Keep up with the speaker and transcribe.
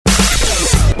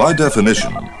By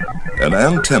definition, an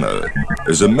antenna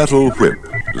is a metal whip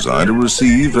designed to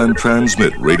receive and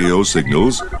transmit radio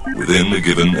signals within a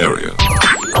given area.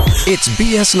 It's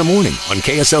BS in the Morning on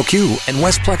KSLQ and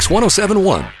Westplex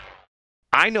 107.1.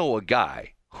 I know a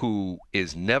guy who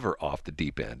is never off the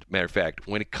deep end. Matter of fact,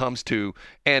 when it comes to,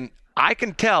 and I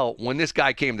can tell when this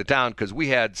guy came to town because we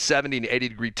had 70 and 80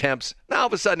 degree temps. Now all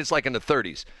of a sudden it's like in the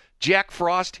 30s. Jack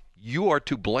Frost, you are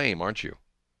to blame, aren't you?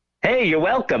 Hey, you're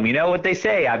welcome. You know what they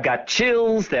say. I've got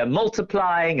chills, they're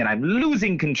multiplying, and I'm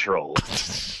losing control.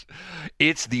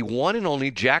 It's the one and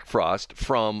only Jack Frost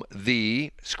from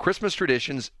the Christmas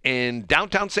Traditions in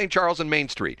downtown St. Charles and Main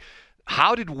Street.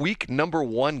 How did weekend number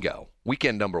one go?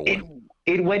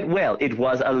 It went well. It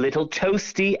was a little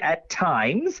toasty at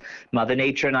times. Mother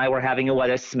Nature and I were having a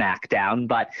weather smackdown,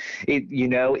 but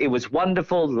it was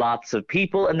wonderful. Lots of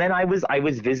people, and then I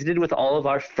was visited with all of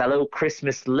our fellow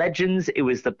Christmas legends. It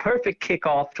was the perfect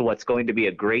kickoff to what's going to be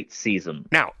a great season.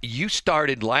 Now, you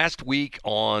started last week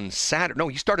on Saturday. No,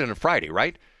 you started on Friday,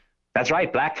 right? That's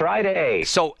right, Black Friday.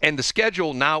 So, and the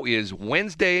schedule now is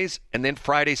Wednesdays and then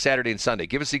Friday, Saturday, and Sunday.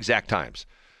 Give us the exact times.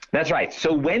 That's right.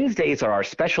 So Wednesdays are our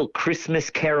special Christmas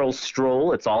Carol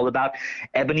stroll. It's all about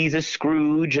Ebenezer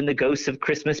Scrooge and the ghosts of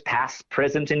Christmas past,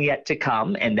 present, and yet to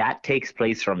come. And that takes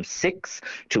place from 6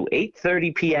 to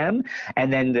 8:30 p.m.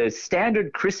 And then the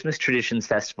standard Christmas Traditions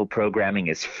Festival programming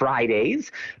is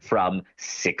Fridays from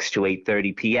 6 to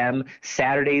 8:30 p.m.,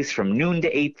 Saturdays from noon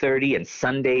to 8:30, and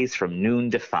Sundays from noon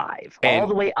to 5, all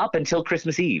the way up until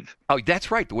Christmas Eve. Oh,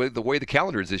 that's right. The way the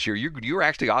calendar is this year, you're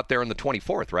actually out there on the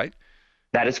 24th, right?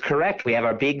 That is correct. We have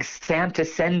our big Santa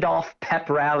send-off pep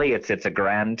rally. It's a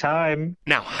grand time.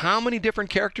 Now, how many different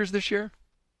characters this year?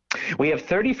 We have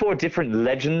 34 different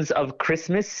legends of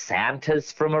Christmas,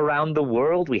 Santas from around the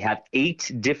world. We have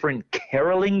 8 different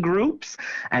caroling groups.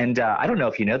 And I don't know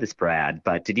if you know this, Brad,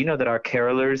 but did you know that our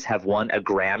carolers have won a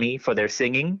Grammy for their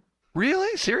singing?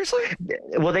 Really? Seriously?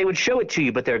 Well, they would show it to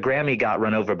you, but their Grammy got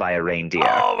run over by a reindeer.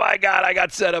 Oh, my God. I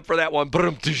got set up for that one.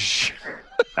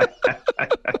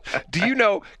 Do you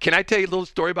know, can I tell you a little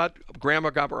story about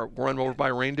Grandma got run over by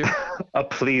a reindeer?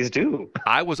 Please do.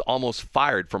 I was almost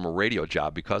fired from a radio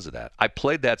job because of that. I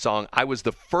played that song. I was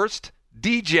the first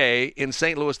DJ in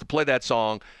St. Louis to play that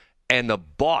song, and the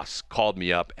boss called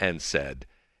me up and said,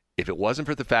 if it wasn't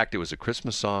for the fact it was a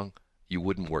Christmas song, you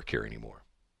wouldn't work here anymore.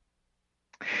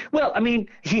 Well, I mean,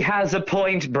 he has a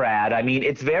point, Brad. I mean,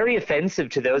 it's very offensive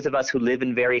to those of us who live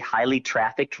in very highly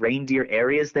trafficked reindeer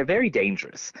areas. They're very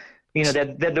dangerous. You know,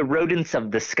 they're the rodents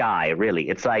of the sky, really.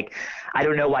 It's like, I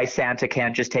don't know why Santa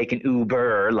can't just take an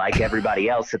Uber like everybody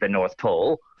else at the North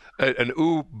Pole. An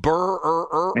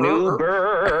Uber. An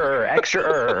Uber,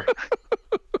 extra.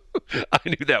 I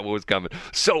knew that was coming.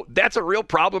 So that's a real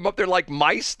problem up there, like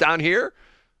mice down here?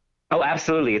 Oh,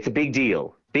 absolutely. It's a big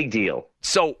deal. Big deal.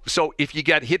 So if you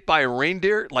got hit by a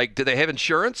reindeer, like, do they have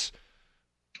insurance?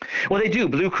 Well, they do.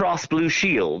 Blue Cross Blue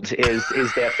Shield is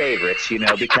their favorites,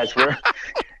 because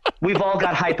we've all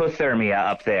got hypothermia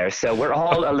up there, so we're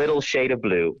all a little shade of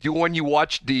blue. When you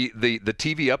watch the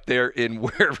TV up there in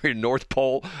wherever in North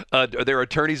Pole, there are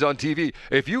attorneys on TV.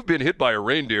 If you've been hit by a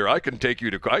reindeer, I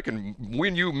can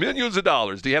win you millions of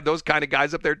dollars. Do you have those kind of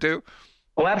guys up there too?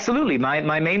 Oh, absolutely.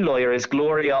 My main lawyer is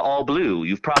Gloria All Blue.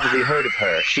 You've probably heard of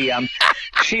her. She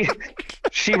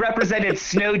represented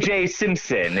Snow J.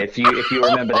 Simpson, if you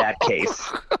remember that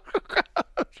case.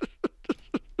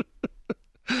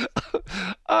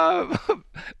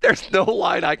 There's no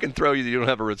line I can throw you that you don't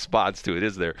have a response to it,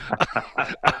 is there?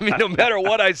 I mean, no matter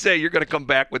what I say, you're going to come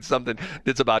back with something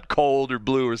that's about cold or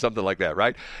blue or something like that,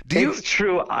 right? It's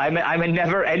true. I'm a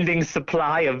never-ending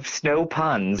supply of snow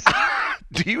puns.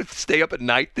 Do you stay up at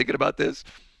night thinking about this?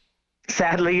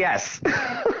 Sadly, yes.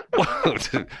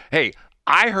 Hey,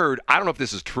 I don't know if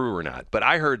this is true or not, but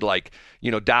I heard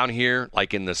down here,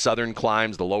 like in the southern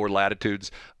climes, the lower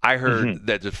latitudes, I heard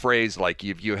that the phrase, like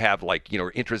if you have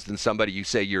interest in somebody, you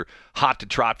say you're hot to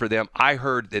trot for them. I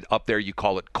heard that up there you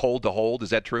call it cold to hold. Is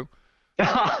that true?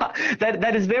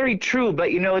 That is very true, but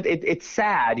it's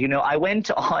sad. I went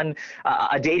on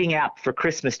a dating app for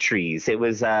Christmas trees. It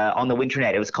was on the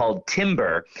Winternet. It was called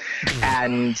Timber,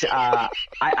 and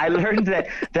I learned that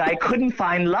I couldn't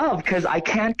find love because I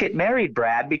can't get married,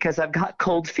 Brad, because I've got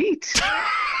cold feet.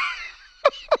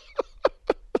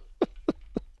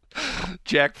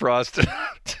 Jack Frost.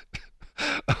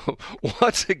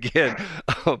 Once again,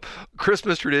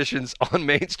 Christmas Traditions on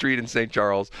Main Street in St.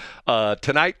 Charles.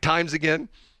 Tonight, times again?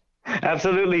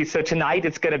 Absolutely. So tonight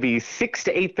it's going to be 6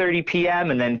 to 8:30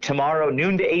 p.m. and then tomorrow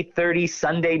noon to 8:30,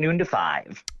 Sunday noon to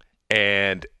 5.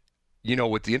 And You know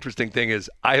what the interesting thing is?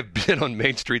 I have been on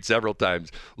Main Street several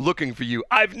times looking for you.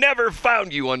 I've never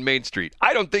found you on Main Street.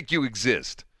 I don't think you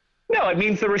exist. No, it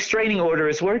means the restraining order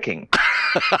is working.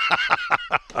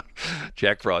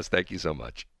 Jack Frost, thank you so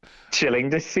much.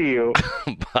 Chilling to see you.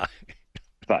 Bye.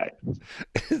 Bye.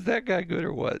 Is that guy good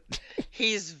or what?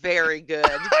 He's very good.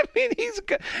 I mean,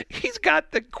 he's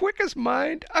got the quickest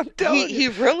mind. I'm telling you. He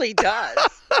really does.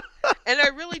 And I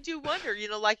really do wonder,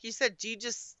 like you said, do you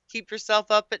just keep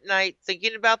yourself up at night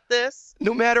thinking about this?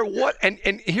 No matter what. And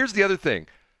here's the other thing.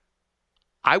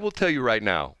 I will tell you right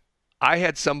now, I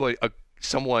had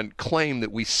someone claim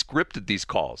that we scripted these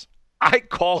calls. I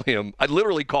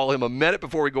literally call him a minute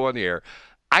before we go on the air.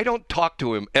 I don't talk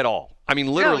to him at all. I mean,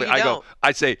 literally, No,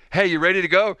 I say, hey, you ready to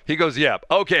go? He goes, yeah.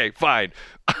 Okay, fine.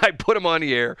 I put him on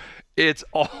the air. It's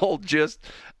all just,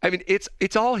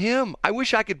 it's all him. I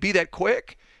wish I could be that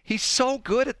quick. He's so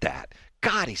good at that.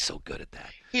 God, he's so good at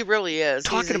that. He really is.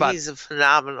 He's a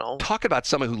phenomenal. Talk about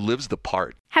someone who lives the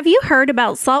part. Have you heard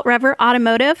about Salt River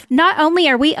Automotive? Not only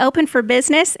are we open for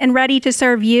business and ready to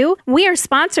serve you, we are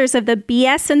sponsors of the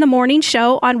BS in the Morning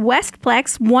show on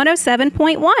Westplex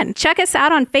 107.1. Check us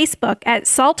out on Facebook at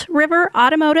Salt River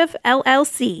Automotive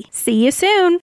LLC. See you soon.